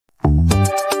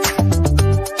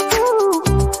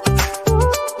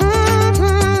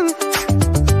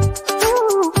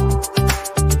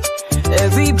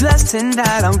blessing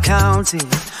that I'm counting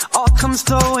all comes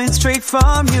flowing straight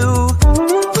from you.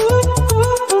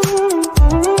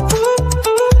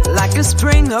 Like a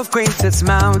spring of grace that's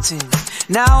mounting,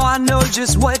 now I know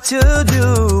just what to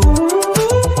do.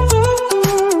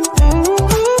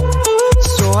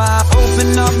 So I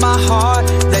open up my heart,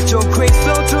 let your grace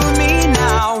flow through me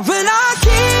now. When I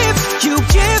give, you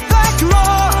give back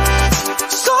more.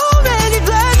 So many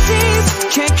blessings,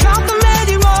 can't count them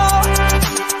anymore.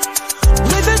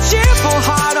 With a cheerful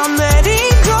heart I'm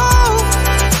letting go,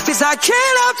 'cause I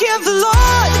can't outgive the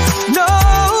Lord, no,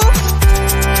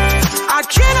 I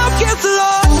can't outgive the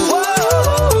Lord.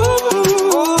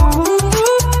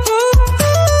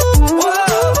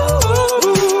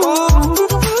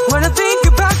 When I think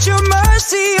about your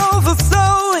mercy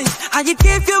overflowing, how you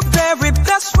give your very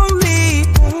best for me,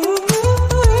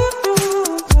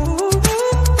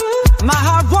 my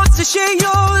heart wants to share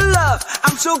your love.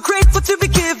 I'm so grateful to be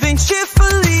giving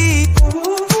cheerfully.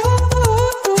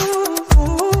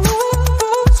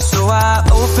 So I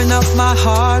open up my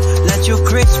heart, let your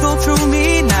grace flow through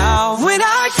me now. When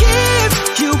I give,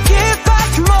 you give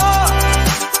back more.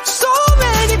 So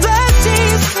many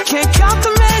blessings, can't count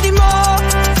them anymore.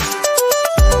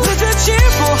 With a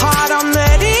cheerful heart I'm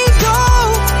letting go,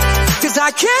 'cause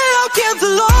I can't outgive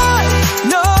the Lord,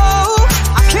 no,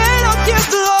 I can't outgive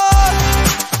the Lord.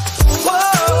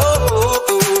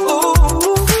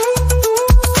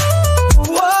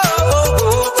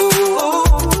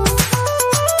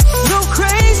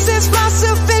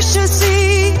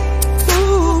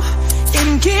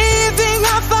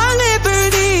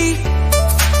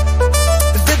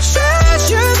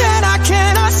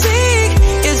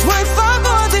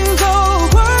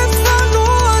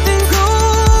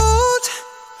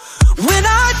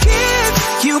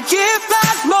 Give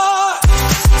back more.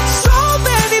 So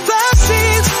many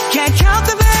blessings, can't count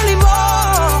them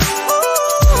anymore.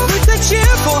 With a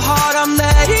cheerful heart I'm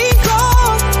letting go,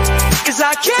 'cause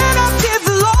I can't outgive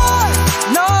the Lord,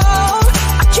 no,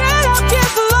 I can't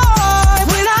outgive the Lord.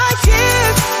 When I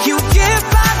give, you give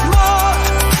back more.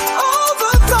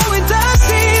 Overflowing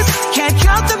blessings, can't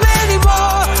count them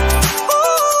anymore.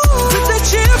 With a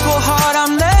cheerful heart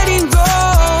I'm letting go,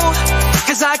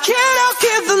 'cause I can't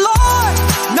outgive the Lord,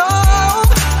 no,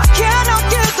 I can't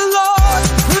outgive the Lord.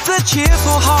 With a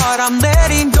cheerful heart I'm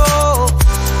letting go,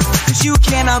 'cause you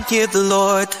can't outgive the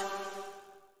Lord.